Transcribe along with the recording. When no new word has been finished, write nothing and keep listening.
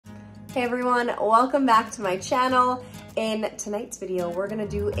Hey everyone, welcome back to my channel. In tonight's video, we're gonna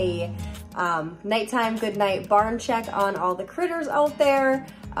do a nighttime good night barn check on all the critters out there.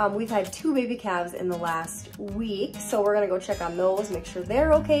 We've had 2 baby calves in the last week, so we're gonna go check on those, make sure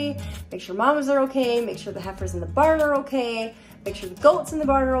they're okay, make sure mamas are okay, make sure the heifers in the barn are okay, make sure the goats in the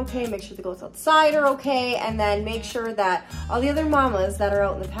barn are okay, make sure the goats outside are okay, and then make sure that all the other mamas that are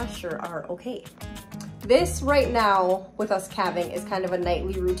out in the pasture are okay. This right now with us calving is kind of a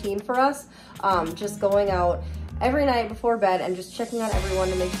nightly routine for us. Just going out every night before bed and just checking on everyone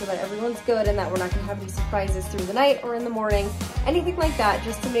to make sure that everyone's good and that we're not gonna have any surprises through the night or in the morning, anything like that,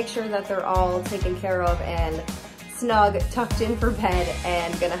 just to make sure that they're all taken care of and snug, tucked in for bed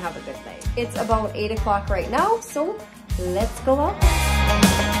and gonna have a good night. It's about 8 o'clock right now, so let's go out.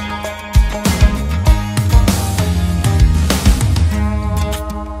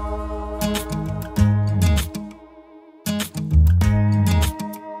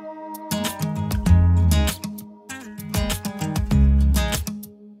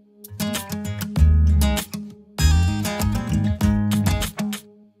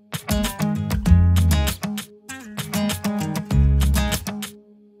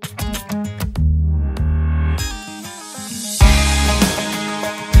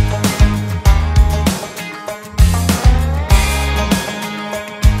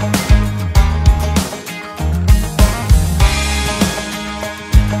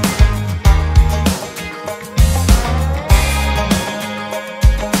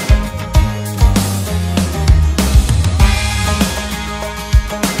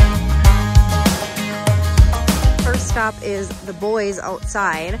 Stop is the boys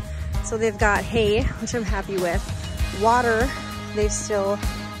outside, so they've got hay, which I'm happy with. Water, they've still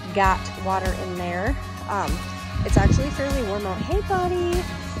got water in there. It's actually fairly warm out. Hey buddy!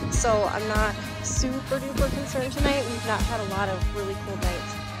 So I'm not super duper concerned tonight. We've not had a lot of really cold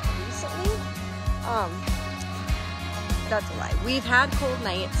nights recently. That's a lie. We've had cold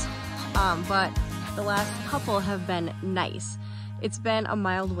nights, but the last couple have been nice. It's been a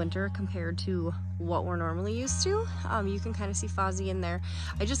mild winter compared to what we're normally used to. You can kind of see Fozzie in there.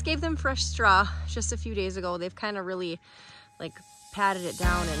 I just gave them fresh straw just a few days ago. They've kind of really like patted it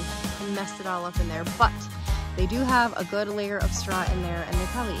down and messed it all up in there, but they do have a good layer of straw in there and they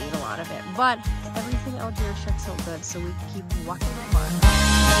probably ate a lot of it. But everything out here checks out good, so we can keep walking the farm.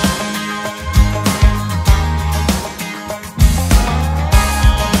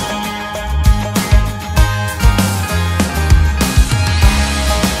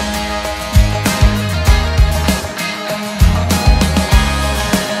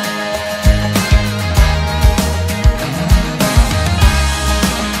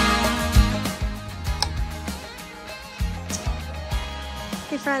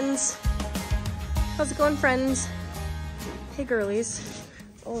 Hey friends, how's it going friends? Hey girlies.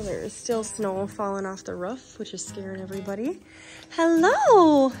 Oh, there's still snow falling off the roof, which is scaring everybody.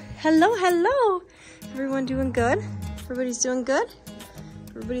 Hello, hello, hello. Everyone doing good? Everybody's doing good?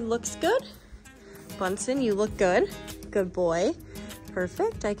 Everybody looks good? Bunsen, you look good. Good boy.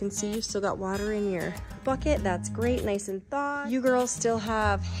 Perfect, I can see you've still got water in your bucket. That's great, nice and thawed. You girls still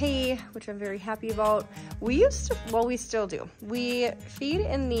have hay, which I'm very happy about. We used to, well, we still do. We feed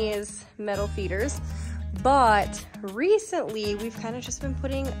in these metal feeders, but recently we've kind of just been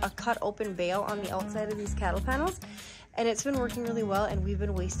putting a cut open bale on the outside of these cattle panels, and it's been working really well and we've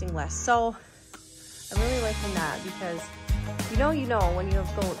been wasting less. So I'm really liking that because you know, when you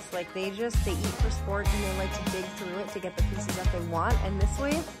have goats, like they eat for sport and they like to dig through it to get the pieces that they want. And this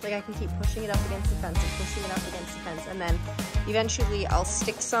way, like I can keep pushing it up against the fence and pushing it up against the fence. And then eventually I'll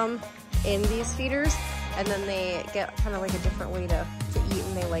stick some in these feeders and then they get kind of like a different way to eat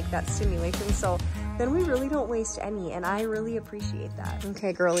and they like that stimulation. So then we really don't waste any and I really appreciate that.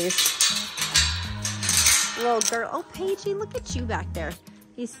 Okay, girlies. Little girl, oh Paigey, look at you back there.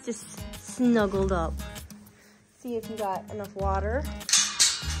 He's just snuggled up. See if you got enough water.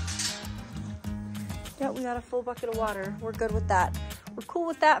 Yeah, we got a full bucket of water. We're good with that. We're cool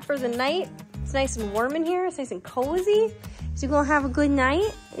with that for the night. It's nice and warm in here. It's nice and cozy. Is you gonna have a good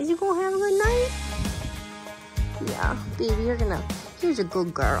night? Is you gonna have a good night? Yeah, baby, here's a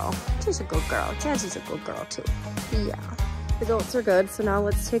good girl. She's a good girl. Jazzy's a good girl too. Yeah. The goats are good, so now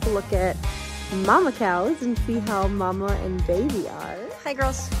let's take a look at mama cows and see how mama and baby are. Hi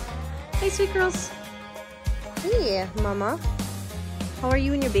girls. Hey sweet girls. Hey, mama. How are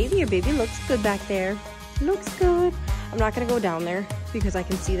you and your baby? Your baby looks good back there. Looks good. I'm not gonna go down there because I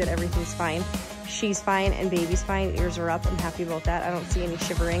can see that everything's fine. She's fine and baby's fine. Ears are up. I'm happy about that. I don't see any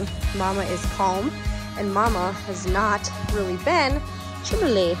shivering. Mama is calm and mama has not really been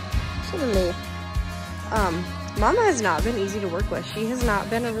chilly. Mama has not been easy to work with. She has not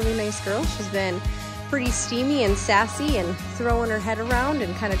been a really nice girl. She's been pretty steamy and sassy and throwing her head around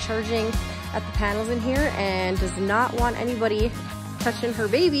and kind of charging at the panels in here, and does not want anybody touching her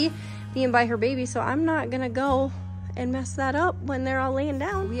baby, being by her baby. So I'm not gonna go and mess that up when they're all laying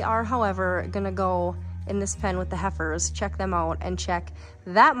down. We are, however, gonna go in this pen with the heifers, check them out, and check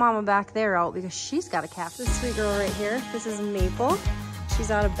that mama back there out because she's got a calf. This sweet girl right here, this is Maple.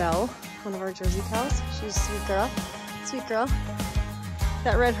 She's out of Belle, one of our Jersey cows. She's a sweet girl, sweet girl.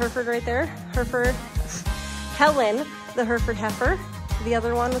 That red Hereford right there, Hereford, Helen, the Hereford heifer. The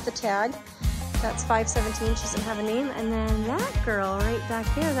other one with the tag, that's 517, she doesn't have a name. And then that girl right back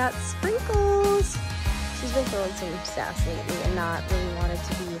there, that's Sprinkles. She's been throwing some sass lately and not really wanted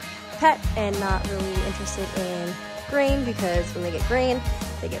to be pet and not really interested in grain, because when they get grain,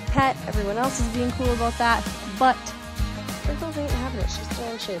 they get pet. Everyone else is being cool about that, but Sprinkles ain't having it. She's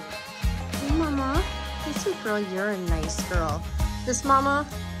still in shape. Hey, mama. Hey, sweet girl, you're a nice girl. This mama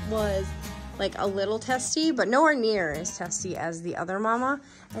was like a little testy, but nowhere near as testy as the other mama.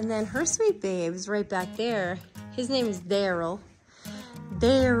 And then her sweet babe's right back there. His name is Daryl.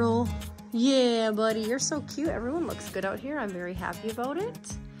 Daryl. Yeah, buddy, you're so cute. Everyone looks good out here. I'm very happy about it.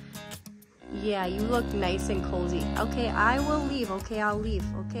 Yeah, you look nice and cozy. Okay, I will leave. Okay, I'll leave.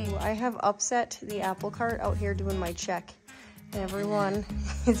 Okay. I have upset the apple cart out here doing my check, and everyone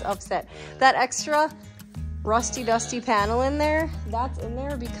is upset. That extra rusty, dusty panel in there, that's in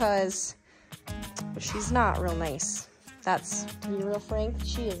there because she's not real nice. That's, to be real frank,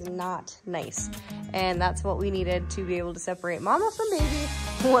 she is not nice. And that's what we needed to be able to separate mama from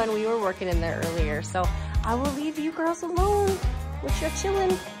baby when we were working in there earlier. So I will leave you girls alone with your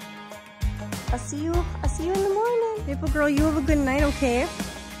chilling. I'll see you in the morning. Maple girl, you have a good night, okay?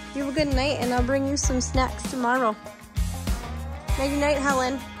 You have a good night, and I'll bring you some snacks tomorrow. Nighty night,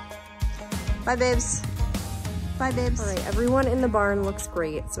 Helen. Bye, babes. Bye, babes. All right, everyone in the barn looks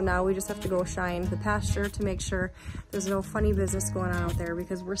great. So now we just have to go shine the pasture to make sure there's no funny business going on out there,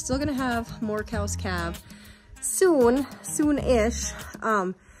 because we're still gonna have more cows calve soon-ish,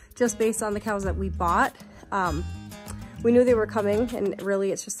 just based on the cows that we bought. We knew they were coming, and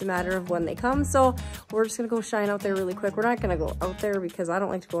really it's just a matter of when they come. So we're just gonna go shine out there really quick. We're not gonna go out there because I don't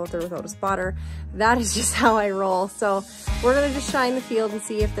like to go out there without a spotter. That is just how I roll. So we're gonna just shine the field and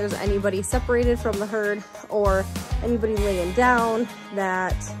see if there's anybody separated from the herd or anybody laying down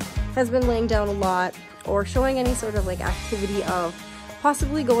that has been laying down a lot or showing any sort of like activity of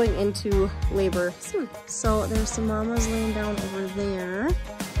possibly going into labor soon. So there's some mamas laying down over there.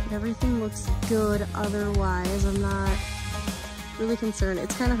 Everything looks good otherwise. I'm not really concerned.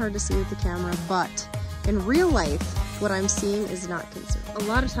 It's kind of hard to see with the camera, but in real life, what I'm seeing is not concerned. A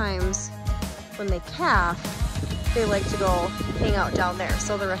lot of times when they calf, they like to go hang out down there.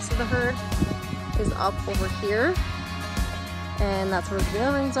 So the rest of the herd is up over here, and that's where the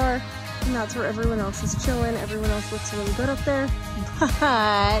buildings are, and that's where everyone else is chilling. Everyone else looks really good up there.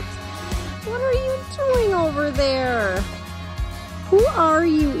 But what are you doing over there? Who are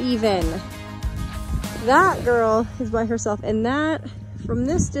you even? That girl is by herself, and that, from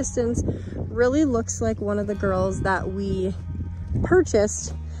this distance, really looks like one of the girls that we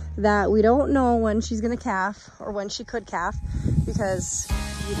purchased that we don't know when she's gonna calf or when she could calf, because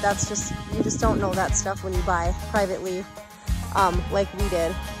that's just, you just don't know that stuff when you buy privately, like we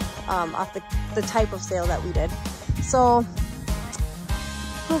did, off the type of sale that we did. So,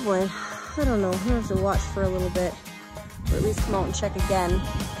 oh boy, I don't know, I'm gonna have to watch for a little bit, or at least come out and check again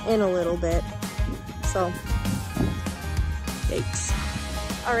in a little bit. So, yikes.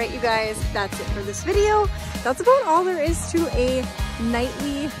 All right, you guys, that's it for this video. That's about all there is to a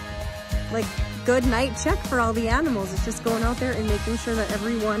nightly, like, good night check for all the animals. It's just going out there and making sure that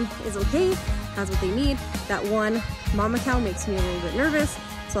everyone is okay, has what they need. That one mama cow makes me a little bit nervous,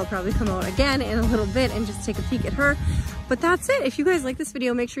 so I'll probably come out again in a little bit and just take a peek at her. But that's it. If you guys like this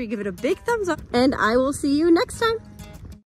video, make sure you give it a big thumbs up, and I will see you next time.